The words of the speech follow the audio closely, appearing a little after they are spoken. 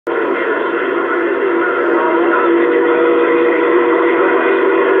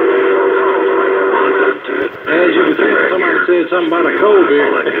something about a cold beer.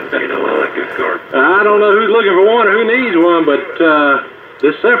 I don't know who's looking for one or who needs one, but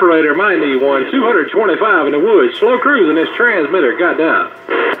this separator might need one. 225 in the woods. Slow cruising this transmitter. Got down.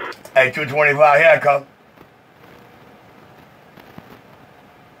 Hey, 225, here I come.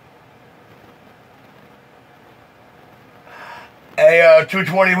 Hey,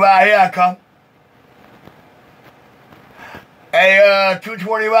 225, here I come. Hey,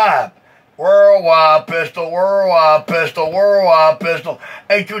 225. Worldwide pistol, worldwide pistol, worldwide pistol.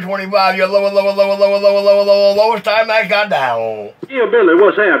 Hey, 225, your lowest time that got down. Yeah, Billy,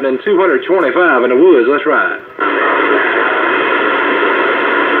 what's happening? 225 in the woods, that's right.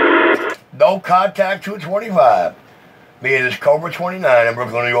 No contact, 225. Me and this Cobra 29 in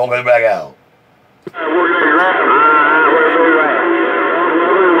Brooklyn, New York, get back out.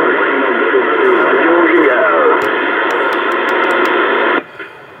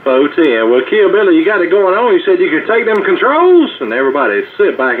 Well, Kill Billy, you got it going on. You said you could take them controls, and everybody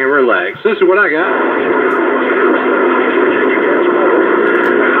sit back and relax. This is what I got. I'm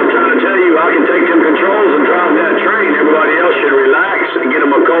trying to tell you, I can take them controls and drive that train. Everybody else should relax and get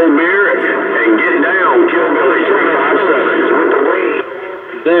them a cold beer and get down. Kill Billy 357 with the wing.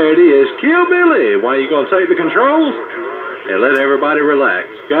 There it is, Kill Billy. Why are you going to take the controls and let everybody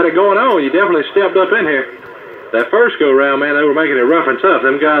relax? Got it going on. You definitely stepped up in here. That first go-round, man, they were making it rough and tough.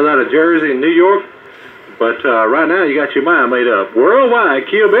 Them guys out of Jersey and New York. But right now, you got your mind made up. Worldwide,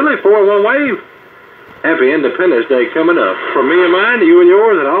 Kill Billy, 4-1 wave. Happy Independence Day coming up. From me and mine, to you and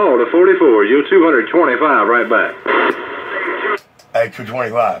yours, and all to 44. You're 225 right back. Hey,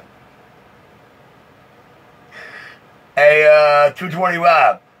 225. Hey,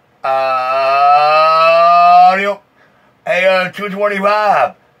 225. Audio. Hey,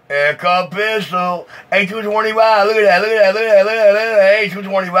 225. Here come pistol. Hey, 225. Look at that, look at that, look at that, look at that. Hey,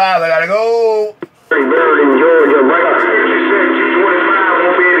 225. I gotta go. Bird in Georgia, brother. You said 225.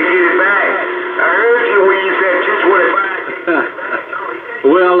 Won't be able to get it back. I heard you when you said 225.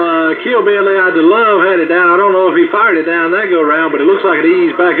 Well, Kill Billy out to Love had it down. I don't know if he fired it down that go-round, but it looks like it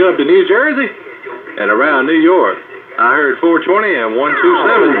eased back up to New Jersey and around New York. I heard 420 and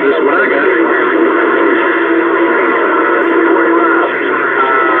 127. This is what I got.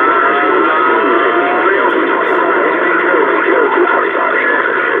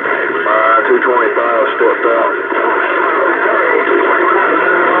 225 stepped out.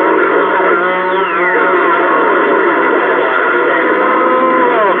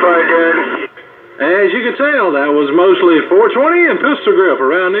 As you can tell, that was mostly 420 and pistol grip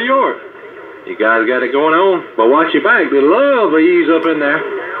around New York. You guys got it going on, but watch your back. They love the ease up in there.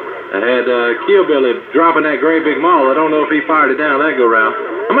 I had Kill Billy dropping that great big maul. I don't know if he fired it down that go-round.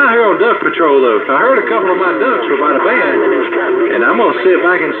 I'm out here on duck patrol, though. I heard a couple of my ducks were by the band, and I'm going to sit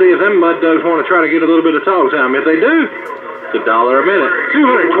back and see if them mud ducks want to try to get a little bit of talk time. If they do, it's $1 a minute.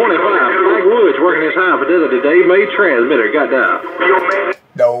 225. Mike Woods working his high fidelity Dave-made transmitter. Got down.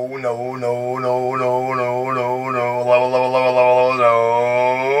 No.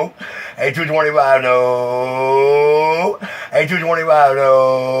 Hey, 225, no. Hey, 225,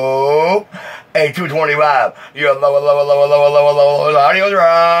 no. Hey, 225, you're lower. Audio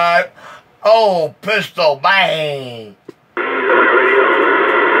drive. Oh, pistol, bang.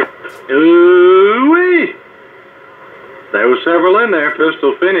 Ooh-wee. There was several in there.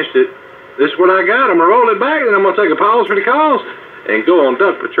 Pistol finished it. This is what I got. I'm going to roll it back, and I'm going to take a pause for the calls and go on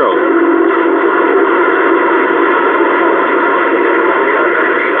duck patrol.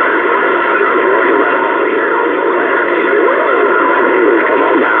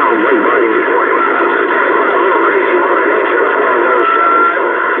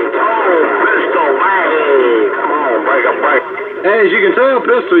 As you can tell,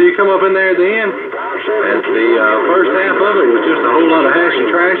 pistol, you come up in there at the end, and the first half of it was just a whole lot of hash and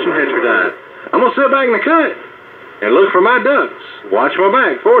trash and heterodyne. I'm going to sit back in the cut and look for my ducks. Watch my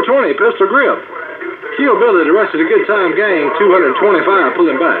back. 420, pistol grip. Kill Billy, the rest of the good time gang, 225,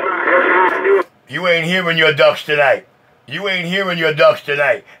 pulling back. You ain't hearing your ducks tonight. You ain't hearing your ducks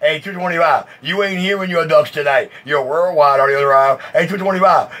tonight. Hey, 225, you ain't hearing your ducks tonight. You're worldwide on the other round. Hey,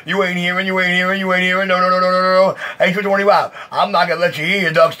 225, you ain't hearing. No. Hey, 225, I'm not going to let you hear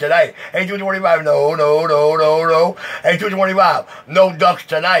your ducks tonight. Hey, 225, no. Hey, 225, no ducks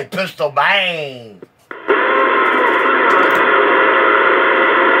tonight. Pistol bang.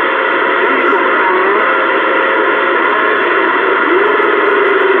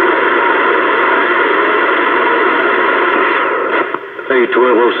 Hey,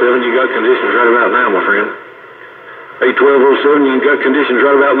 1207, you got conditions right about now, my friend. Hey, 1207, you got conditions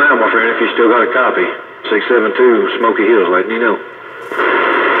right about now, my friend, if you still got a copy. 672, Smoky Hills, letting you know.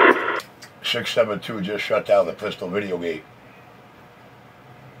 672 just shut down the pistol video gate.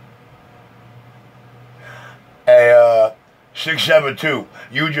 672.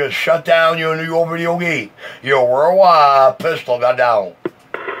 You just shut down your New York video gate. Your worldwide pistol got down.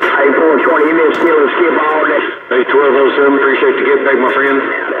 Hey, 420, you been stealing skip all day. Hey, 1207, appreciate the get back, my friend.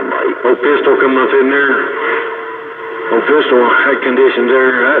 Old pistol coming up in there. Old pistol had conditions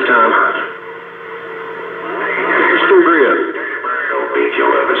there at that time. Pistol grip.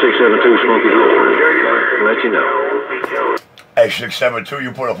 672 Smoky Hill. Let you know. Hey, 672, you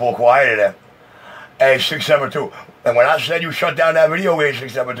put a full quiet in there. Hey, 672. And when I said you shut down that video game,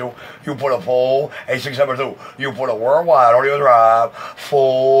 672, you put a full, hey, 672, you put a worldwide audio drive,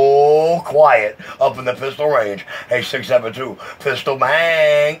 full quiet up in the pistol range. Hey, 672, pistol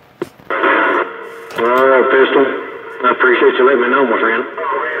bang. All right, pistol. I appreciate you letting me know, my friend.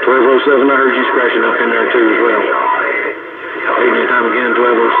 1207, I heard you scratching up in there too as well. Anytime again,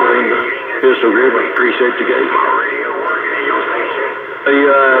 1207, pistol grip, I appreciate the gate. Hey,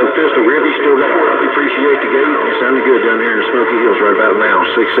 pistol grip, you still got it. Appreciate the gate. It sounded good down here in the Smoky Hills right about now.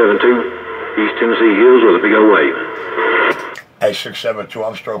 672, East Tennessee Hills with a big old wave. Hey, 672,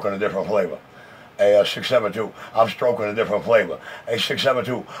 I'm stroking a different flavor. Hey, 672, I'm stroking a different flavor. Hey,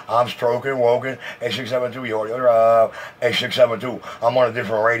 672, I'm stroking, woken. Hey, 672, you audio drive. Hey, 672, I'm on a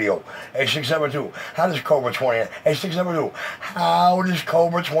different radio. Hey, 672, how does Cobra 29? Hey, 672, how does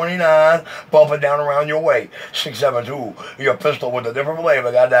Cobra 29 bump it down around your way? 672, your pistol with a different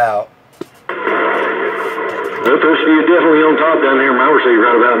flavor got down. Well, pistol, you're definitely on top down here in my receiver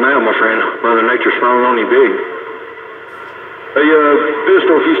right about now, my friend. Mother Nature's smiling on you big. Hey,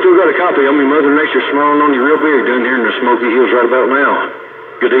 pistol, if you still got a copy, I mean, Mother Nature's smiling on you real big down here in the Smoky Hills right about now.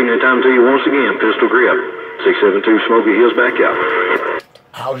 Good evening time to you once again, pistol grip. 672 Smoky Hills back out.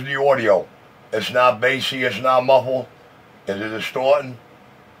 How's the audio? It's not bassy, it's not muffled. Is it distorting?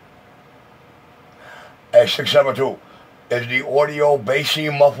 Hey, 672, is the audio bassy,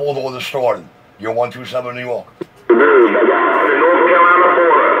 muffled, or distorted? You're 127 New York. North Carolina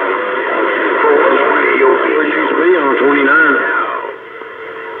border. Where it used to be on 29.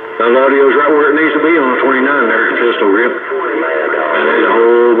 The audio's right where it needs to be on 29 there, pistol grip. And there's a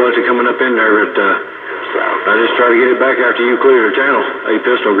whole bunch of coming up in there, but I just try to get it back after you clear the channel. Hey,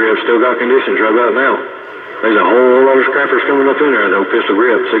 pistol grip, still got conditions right about now. There's a whole lot of scrappers coming up in there, though, pistol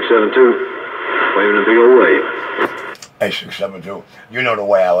grip, 672, waving a big old wave. Hey, 672, you know the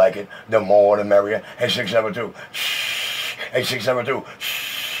way I like it. The more the merrier. Hey, 672, shh. Hey, 672,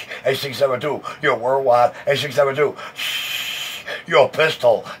 shh. Hey, 672, you're worldwide. Hey, 672, shh. Your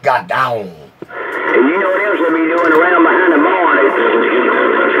pistol got down. And you know what else they'll be doing around behind the barn?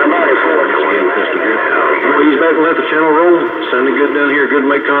 He's back and let the channel roll. Sounding good down here. Good to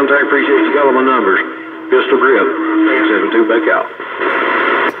make contact. Appreciate you got all my numbers. Pistol grip. 672 back out.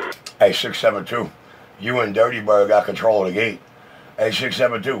 Hey, 672. You and Dirty Bird got control of the gate. Hey,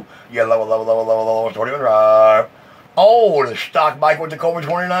 672. Yeah, level, 21 drive. Oh, the stock bike with the Cobra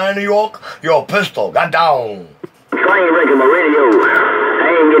 29 New York. Your pistol got down. Train wrecking my radio. I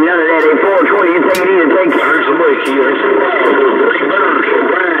ain't getting none of that. At 420, you take it easy, take it. I heard somebody key. I heard somebody key.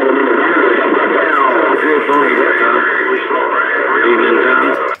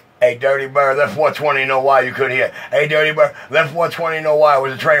 Hey, Dirty Bird, left 420 know why you couldn't hear. Hey, Dirty Bird, left 420 know why it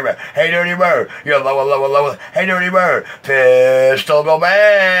was a train wreck. Hey, Dirty Bird, you're lower. Hey, Dirty Bird, pistol go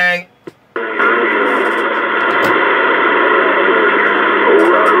bang.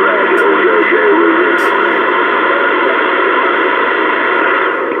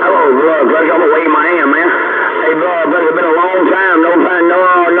 Hello, blood pressure. I'm away my hand, man. Hey, blood pressure, been a long time.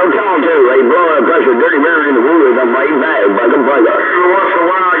 No talk to. Hey, blood pressure, Dirty Bird in the woods. I'm right back, brother. Every once in a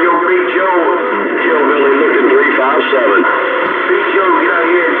while, you'll meet Joe. Joe really looking 357. Big Joe get out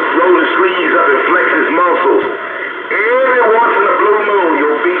here and roll his sleeves up and flex his muscles. Every once in a blue moon,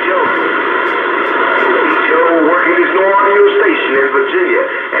 you'll beat Joe. Joe working his no audio station in Virginia,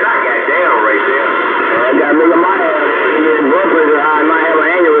 and I got down right there. I got big of my ass. Blood pressure high. I might have an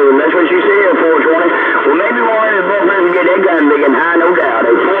aneurysm. That's what she said, 420. Well, maybe we'll let his blood pressure get that gun big and high, no doubt.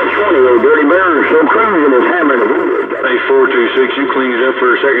 Hey, 420, old Dirty Bird, still cruising his hammer in the woods. Hey, 426, you cleaned it up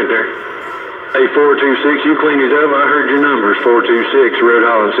for a second there. Hey, 426, you cleaned it up. I heard your numbers. 426, Rhode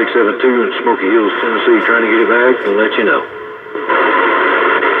Island 672 in Smoky Hills, Tennessee. Trying to get it back and let you know.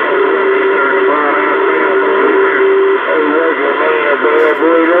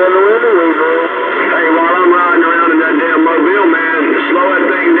 Hey, while I'm riding around in that damn mobile, man, slow that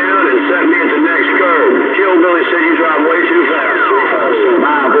thing down and set me at the next curve. Hillbilly said you drive way too fast.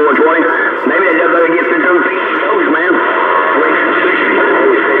 Mile 420. Maybe they just better get 15 feet close, man.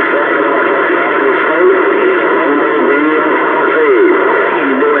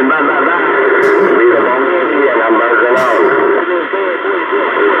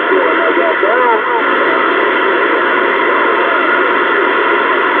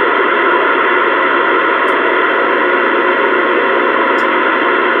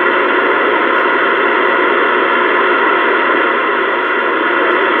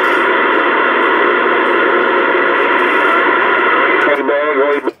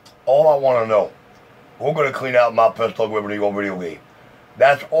 All I want to know, who's going to clean out my pistol grip in the old video game?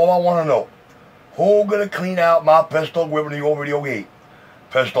 That's all I want to know. Who's going to clean out my pistol grip in the old video game?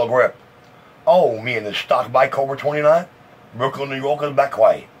 Pistol grip. Oh, me and the stock bike Cobra 29? Brooklyn, New York is back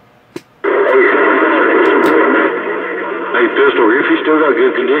quiet. Hey, pistol grip, you still got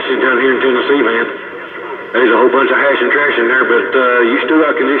good conditions down here in Tennessee, man. There's a whole bunch of hash and trash in there, but you still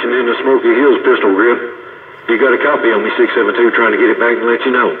got conditions in the Smoky Hills pistol grip. You got a copy on me, 672, trying to get it back and let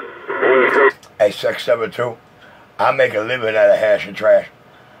you know. Hey, 672, I make a living out of hash and trash.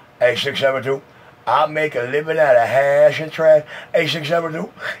 Hey, 672, I make a living out of hash and trash. Hey,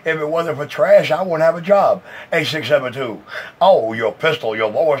 672, if it wasn't for trash, I wouldn't have a job. Hey, 672, oh, your pistol,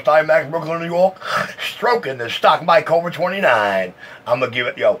 your lowest IMAX, Brooklyn, New York, stroking the stock by Cobra 29. I'm going to give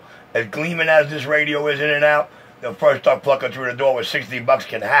it, yo, as gleaming as this radio is in and out, the first duck plucker through the door with $60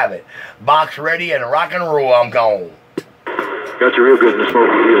 can have it. Box ready and rock and roll, I'm gone. Got you real good in the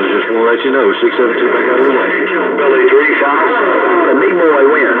Smoky Hills, just want to let you know, 672 back out of the way. Billy 3-5, the big boy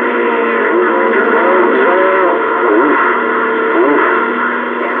win.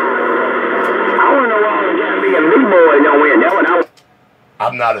 I want to know why the damn big boy don't win. That one,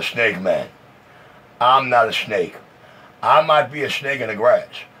 I'm not a snake, man. I'm not a snake. I might be a snake in the grass.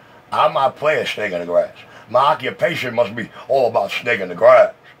 I might play a snake in the grass. My occupation must be all about snake in the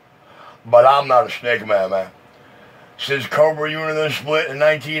grass. But I'm not a snake man, man. Since Cobra Uniden split in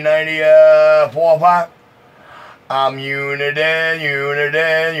 1994-5, I'm Uniden,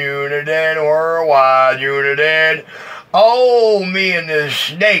 worldwide Uniden. Oh, me and this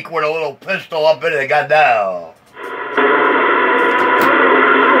snake with a little pistol up in it got down.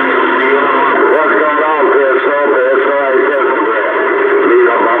 what's going on, Pistol?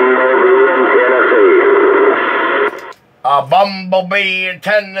 A bumblebee in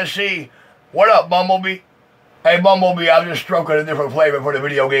Tennessee. What up, Bumblebee? Hey, Bumblebee, I'm just stroking a different flavor for the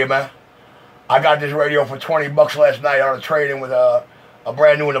video game, man. I got this radio for $20 last night on a trade-in with a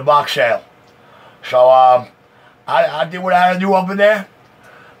brand new in the box sale. So, I did what I had to do up in there.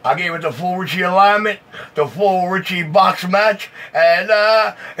 I gave it the full Richie alignment, the full Richie box match, and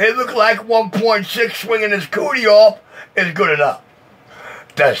it looked like 1.6 swinging his cootie off is good enough.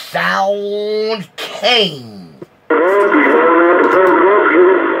 The sound came.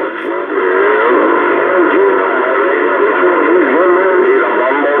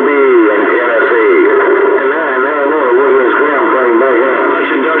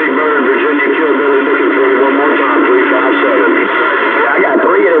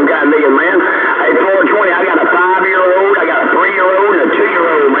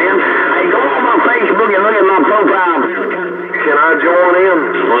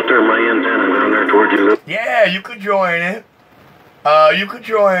 Yeah, you could join it. You could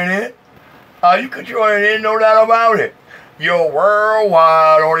join it. You could join in, no doubt about it. Your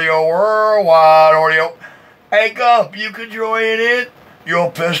worldwide audio. Hey, Gump, you could join it.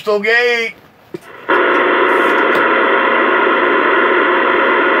 Your pistol gate.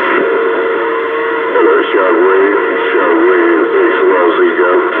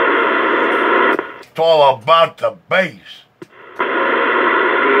 It's all about the bass.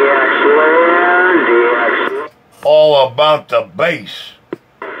 All about the bass.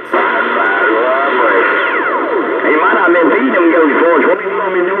 He might not have been beating him goes for 20.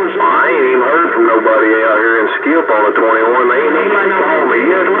 I ain't even heard from nobody out here in Skip on the 21. They ain't even called me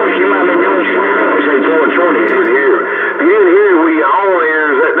yet. She might have been doing say 420. You didn't hear we all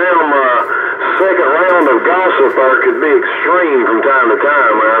hears that damn second round of gossip there could be extreme from time to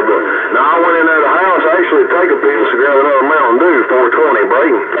time there, but now I went in there to the house actually take a piss to grab another Mountain Dew 420,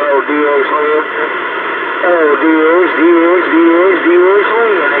 Brayden. Oh, DX Live. Oh, DX Live.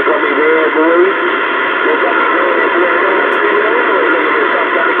 They got me bad, boy. They got me bad.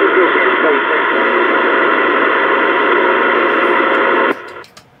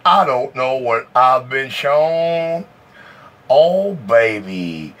 I don't know what I've been shown. Oh,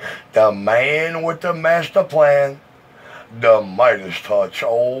 baby, the man with the master plan, the Midas touch,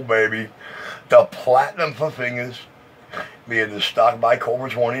 oh, baby, the platinum for fingers, being the stock by Cobra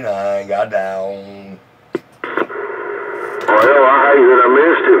 29, got down. Well, I hate that I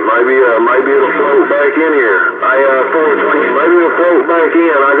missed it. Maybe it'll float back in here. Maybe it'll float back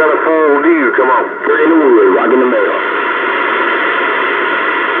in. I got a full view. Come on. Put it in the wood, right in the middle.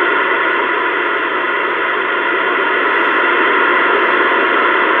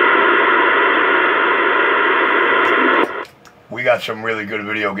 We got some really good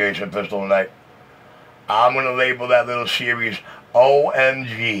video games in Pistol tonight. I'm going to label that little series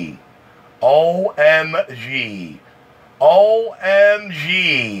OMG. OMG.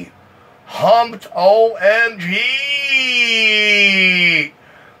 OMG. Humped OMG.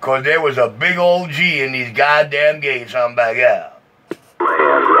 Because there was a big old G in these goddamn gates on back out. Man,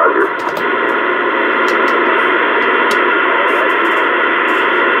 Roger.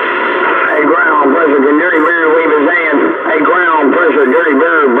 Hey, ground pressure, can Dirty Bird wave his hand? Hey, ground pressure, Dirty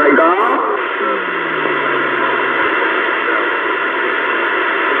Bird, break off.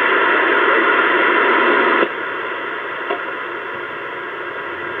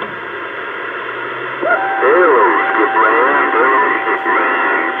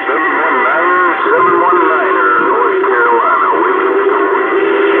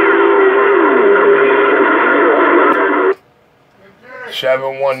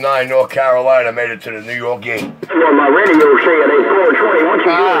 North Carolina made it to the New York gate. Well, my radio said they 420. Once you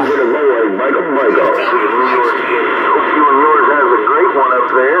get into the boys, break up. New York gate. Hope you and yours has a great one up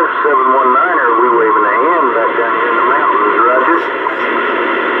there. 719er, we waving a hand back down here in the mountains, Roger.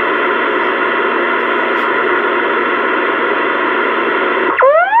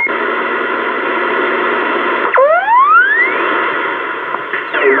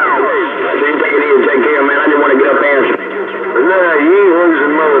 Take care, man. I didn't want to get up and answer. Nah, you ain't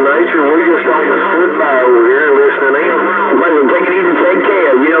losing Mother Nature. We just on the stood by over here listening in. Well, take it easy, take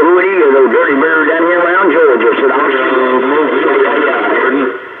care. You know who it is, old Dirty Bird down here around Georgia. So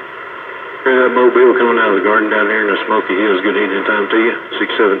Hear that mobile coming out of the garden down here in the Smoky Hills. Good evening time to you.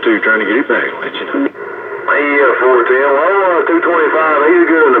 672 trying to get it back. I'll let you know. Yeah, 410. Well, 225, he's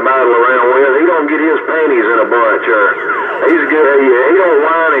good in the battle around with. He don't get his panties in a bunch. He's good. He don't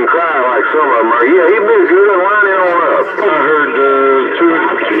whine and cry like some of them are. Yeah, he's been good at lining on up. I heard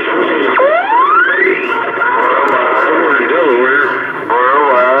somewhere in Delaware.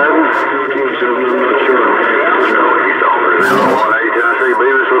 Worldwide. 27, I'm not sure. No, he's over in Illinois, Tennessee,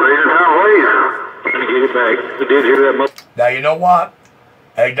 Beavis with 8 time ways. Trying to get it back. I did hear that much. Now, you know what?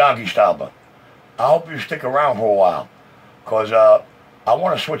 Hey, Donkey Stomper, I hope you stick around for a while. Because I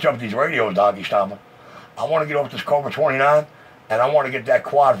want to switch up these radios, Donkey Stomper. I want to get off this Cobra 29, and I want to get that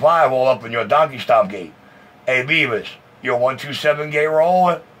Quad 5 all up in your Donkey Stomp gate. Hey, Beavis, your 127 gate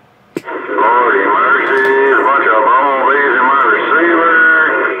rolling? Lordy mercies, bunch of bumblebees in my receiver.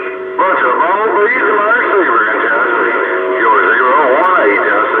 Bunch of bumblebees in my receiver in Tennessee. Your 018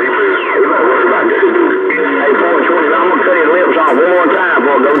 Tennessee, please. Hey, 420, I'm going to cut his lips off one more time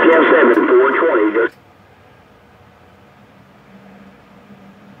before I go 10-7. 420.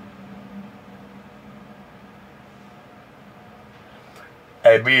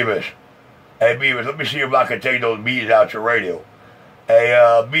 Hey, Beavis. Hey, Beavis, let me see if I can take those bees out your radio. Hey,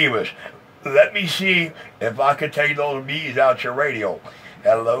 Beavis, let me see if I can take those bees out your radio.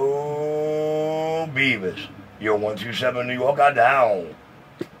 Hello, Beavis. Your 127 New York got down.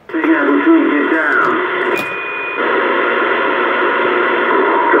 Get down.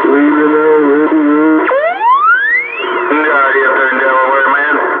 Already up there in Delaware,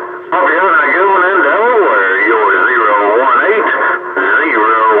 man. Hope you're having a good one in Delaware. Your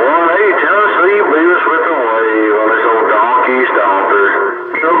 018 Tennessee, Beavis with the wave on this old donkey stomper.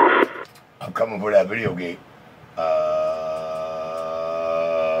 I'm coming for that video gate.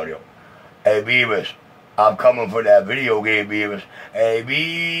 Hey, Beavis, I'm coming for that video game, Beavis. Hey,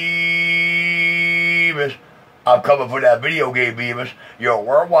 Beavis, I'm coming for that video game, Beavis. Yo,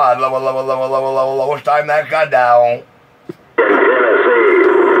 worldwide, lowest time that got down.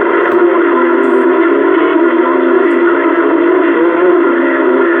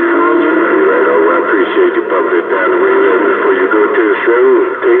 Appreciate you bumping it down the radio before you go to the show.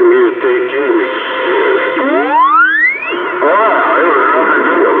 Take music, take care. Wow, it was rough and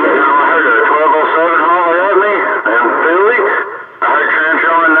good. I heard a 1207 holler at me in Philly. I heard Trench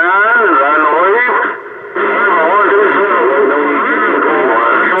on 9 and riding the wave. I heard my 127.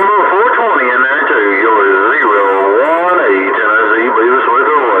 420 in there too. Yours 018 Tennessee, Beavis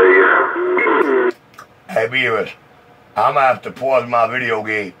with a wave. Hey, Beavis, I'm gonna have to pause my video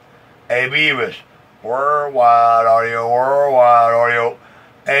game. Hey, Beavis. Worldwide audio.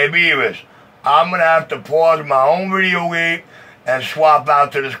 Hey, Beavis, I'm going to have to pause my own video game and swap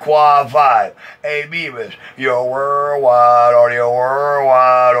out to this Quad 5. Hey, Beavis, your worldwide audio.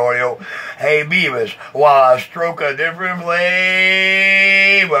 Hey, Beavis, while I stroke a different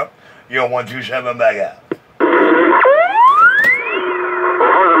flavor, your 127 back out. Well,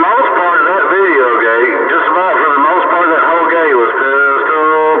 for the most part of that video game, just about for the most part of that whole game was pistol.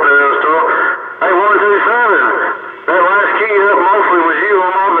 Hey, 127, that last key up mostly was you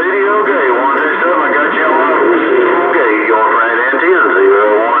on my video game. 127, I got you on my game. Going right into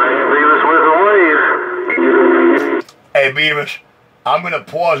 018 Beavis with a wave. Hey, Beavis, I'm going to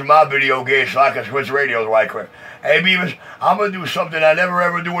pause my video game so I can switch radios right quick. Hey, Beavis, I'm going to do something I never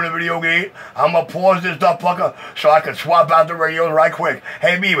ever do in a video game. I'm going to pause this duck plucker so I can swap out the radios right quick.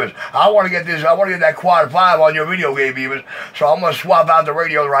 Hey, Beavis, I want to get that quad 5 on your video game, Beavis. So I'm going to swap out the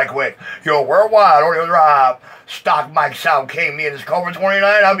radios right quick. Yo, worldwide audio drive. Stock mic sound came me in this Cobra 29.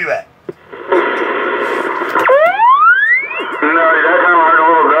 I'll be back. No, that's how I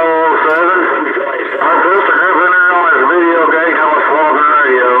know about 07. I put the grip in there on his video gate. I was swapping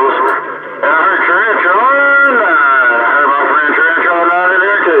radios. And I heard Trench on. I heard my friend Trench on out in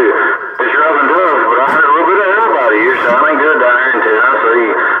there too. It's rough and tough, but I heard a little bit of everybody. You're sounding good down here in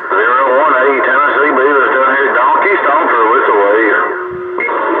Tennessee. 018 Tennessee Beavers down here. Donkey Stomper with the wave.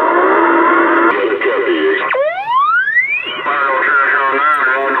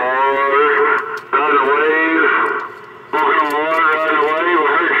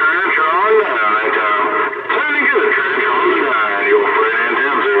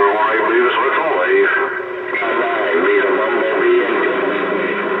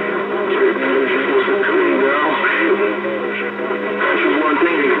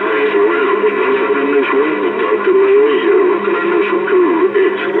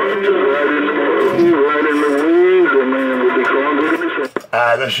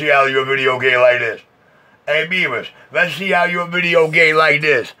 Let's see how your video game like this. Hey, Beavis, let's see how your video game like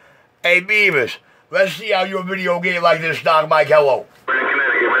this. Hey, Beavis, let's see how your video game like this. Stock Mike, hello. We're in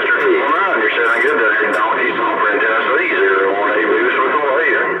Connecticut, Mr. You're sounding good down here. Donkey Stomper in Tennessee. 018 Beavers with the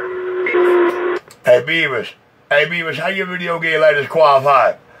wave. Hey, Beavis, how your video game like this quad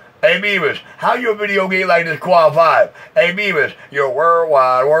 5? Hey, Beavis, how your video game like this quad 5? Hey, Beavis, you're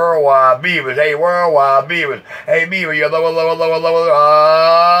worldwide, Beavis. Hey, worldwide, Beavis. Hey, Beavis, you're lower,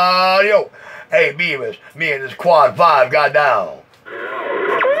 yo. Hey, Beavis, me and this quad 5 got down.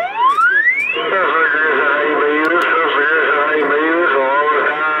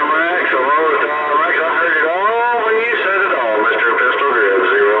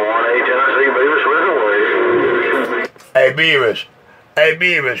 Hey,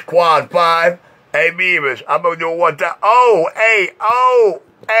 Beavis, quad 5. Hey, Beavis, I'm going to do what the... Oh, hey,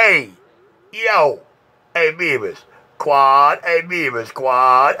 yo. Hey, Beavis, quad. Hey, Beavis,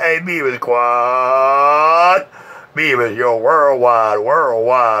 quad. Hey, Beavis, quad. Beavis, yo, worldwide,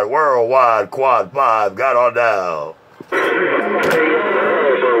 quad 5, got on down. I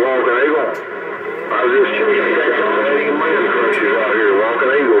was just checking out man crushes out here,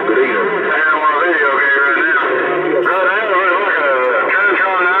 Walking Eagle. Good evening. I'm on a video game right now. Right now, like a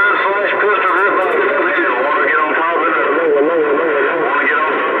Trinitron 9/pistol grip. I want to get on top of it. I want to get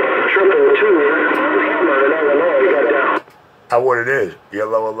on 222. Hammer in Illinois. You got down. That's what it is. Yeah,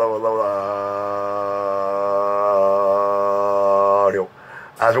 lower.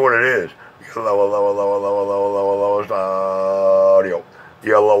 That's what it is. Lower audio.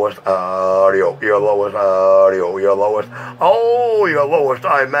 Your lowest audio, your lowest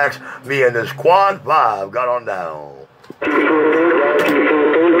IMAX. Me and this quad 5 got on down. Doggy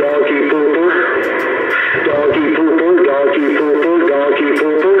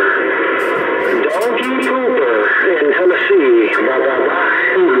pooper in Tennessee.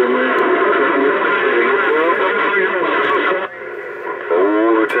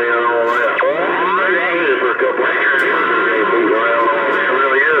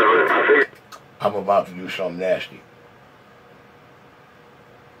 I'm about to do something nasty.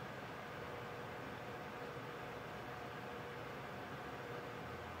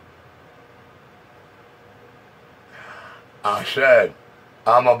 I said,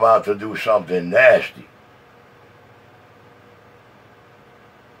 I'm about to do something nasty.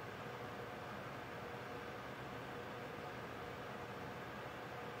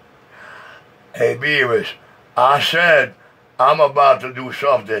 Hey, Beavis, I said, I'm about to do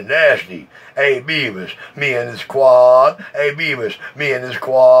something nasty. Hey, Beavis, me and this quad. Hey, Beavis, me and this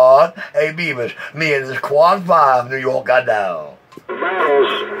quad. Hey, Beavis, me and this quad 5, New York got down.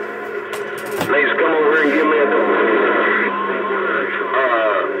 Battles, please come over and give me a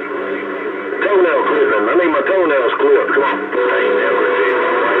toenail clipping. I need my toenails clipped. Come on.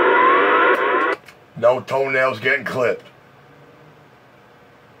 No toenails getting clipped.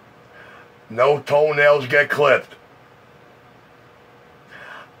 No toenails get clipped.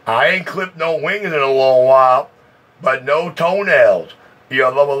 I ain't clipped no wings in a long while, but no toenails.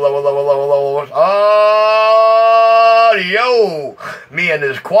 Yo, yo, me and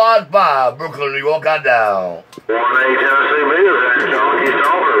this quad 5, Brooklyn, New York, got down. 1-8 Tennessee Beavers, Donkey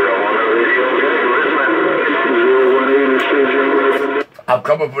Stomper. I'm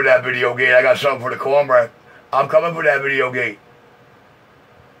coming for that video game. I got something for the cornbread. I'm coming for that video game.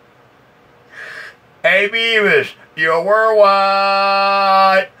 Hey Beavis, you're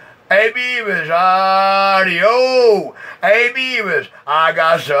worldwide. Hey Beavis, audio. Hey Beavis, I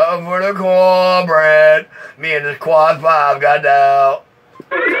got something for the cornbread. Me and this quad 5 got down.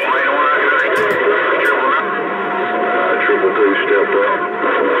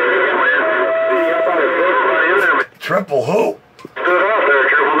 Triple who? Stood off there,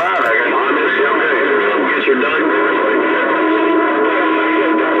 999. I guess on this young day. Get your done.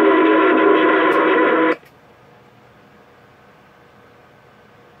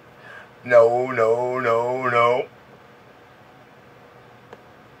 No, no, no, no.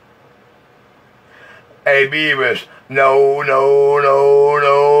 Hey Beavis, no, no, no,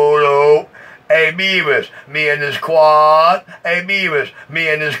 no, no. Hey Beavis, me and this quad. Hey Beavis, me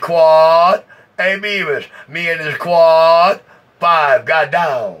and this quad. Hey Beavis, me and this quad. 5 got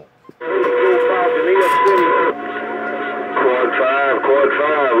down. Quad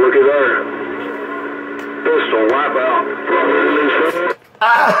 5, look at there. Pistol, wipe out.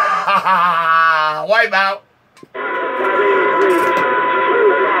 Ah, wipe out. How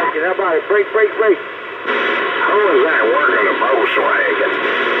about it? Break. How is that working a bow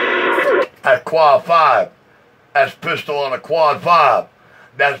swag? That's quad 5. That's pistol on a quad 5.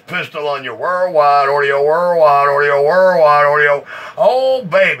 That's pistol on your worldwide audio. Oh,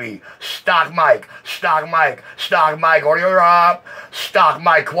 baby. Stock mic, audio drop. Stock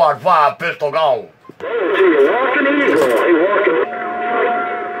mic, quad 5, pistol gone. Walking eagle. He walking.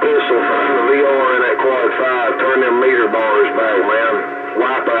 Pistol, find the VR in that quad 5. Turn them meter bars back, man.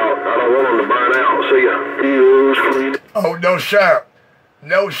 Wipe out. I don't want them to burn out. See ya. Oh, no, sir.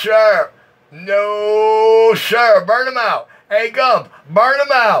 No, sir. No, sir. Burn them out. Hey, Gump, burn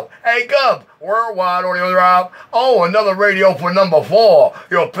them out. Hey, Gump, worldwide audio drop. Oh, another radio for number 4.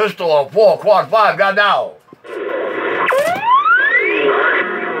 Your pistol on 4, quad 5, got down. That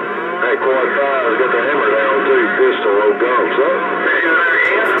quad 5's got the hammer down, too. Pistol, old Gump, so.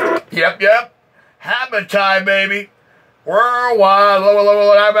 Yep. Habit time, baby. Worldwide,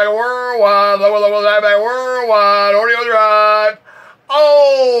 lower, back, worldwide, lower, back, worldwide, audio drive.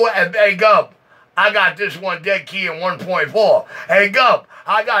 Oh, and hey, Gump. I got this one dead key in 1.4. Hey, Gump,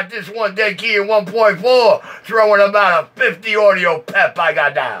 I got this one dead key in 1.4. Throwing about a 50 audio pep I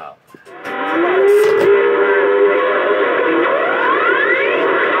got down.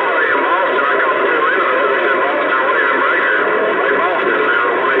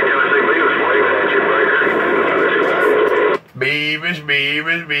 Beavis,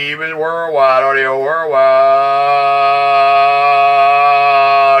 worldwide audio.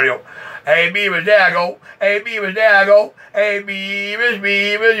 Hey Beavis, there I go. Hey Beavis,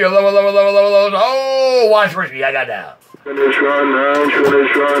 you lower. Oh, watch for me, I got down. Finish run 9.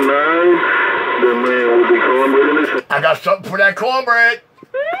 The man will be cornbread in his. I got something for that cornbread.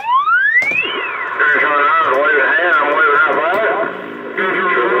 Finish run 9, wave the hand, I'm waving out back.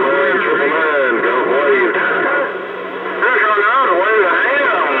 Triple man, go wave. Finish run 9, wave the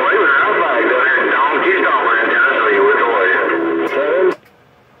hand, I'm waving out back. Don't keep stopping, man. I'll show you which way.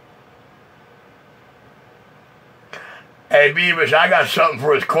 Hey Beavis, I got something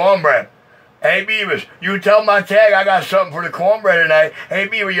for his cornbread. Hey Beavis, you tell my tag I got something for the cornbread tonight. Hey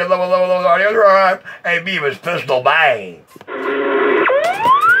Beavis, you lower audio drive. Hey Beavis, pistol bang. Pistol, I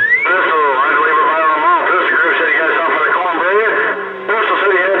believe everybody on the mall. Pistol Group said he got something for the cornbread. Pistol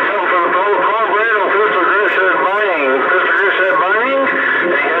said he had something for the cornbread. On Pistol Group said bang. Pistol Group said bang.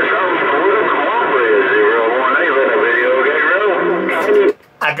 And he had something for the cornbread. 018, let the video get real.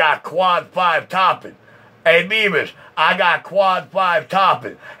 I got quad 5 topping. Hey Beavis, I got quad 5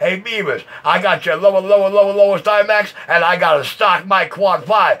 topping. Hey Beavis, I got your lowest IMAX, and I got a stock mic quad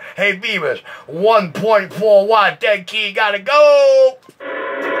 5. Hey Beavis, 1.4 watt dead key, gotta go.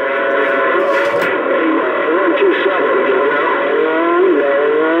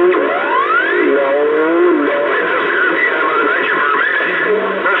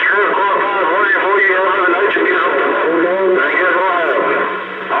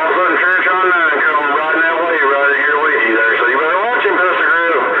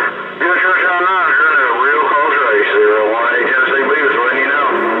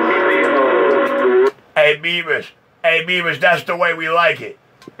 Hey Beavis, that's the way we like it.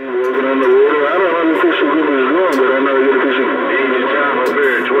 Working on the water. I don't know if Pistol Group is wrong, but I know you got a piece of engine time up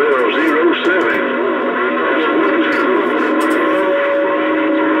there at 12:07.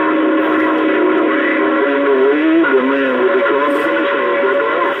 The man with the confidence.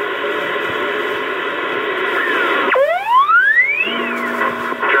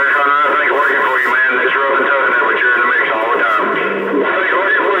 Church on 9, things working for you, man. It's rough and tough now, but you're in the mix all the time.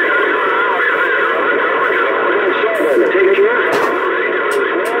 Take care.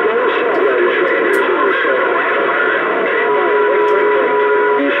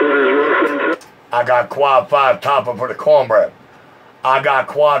 I got quad 5 topper for the cornbread. I got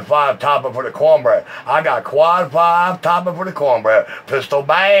quad 5 topper for the cornbread. I got quad 5 topper for the cornbread. Pistol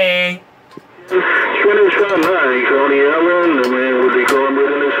bang. 29, County Allen, the man with the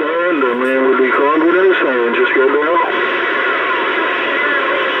cornbread in his hand, the man with the cornbread in his hand, just go down.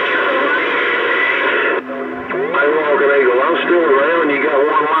 Hey, Walking Eagle, I'm still around, you got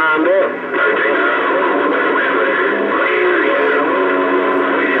one lined up.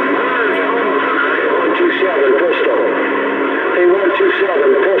 127 pistol. Hey,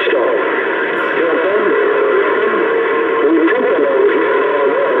 127 pistol. We took the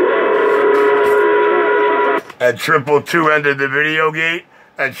And 222 ended the video gate.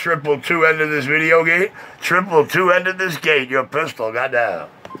 And 222 ended this video gate. 222 ended this gate. Your pistol got down.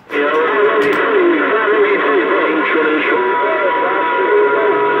 Yeah.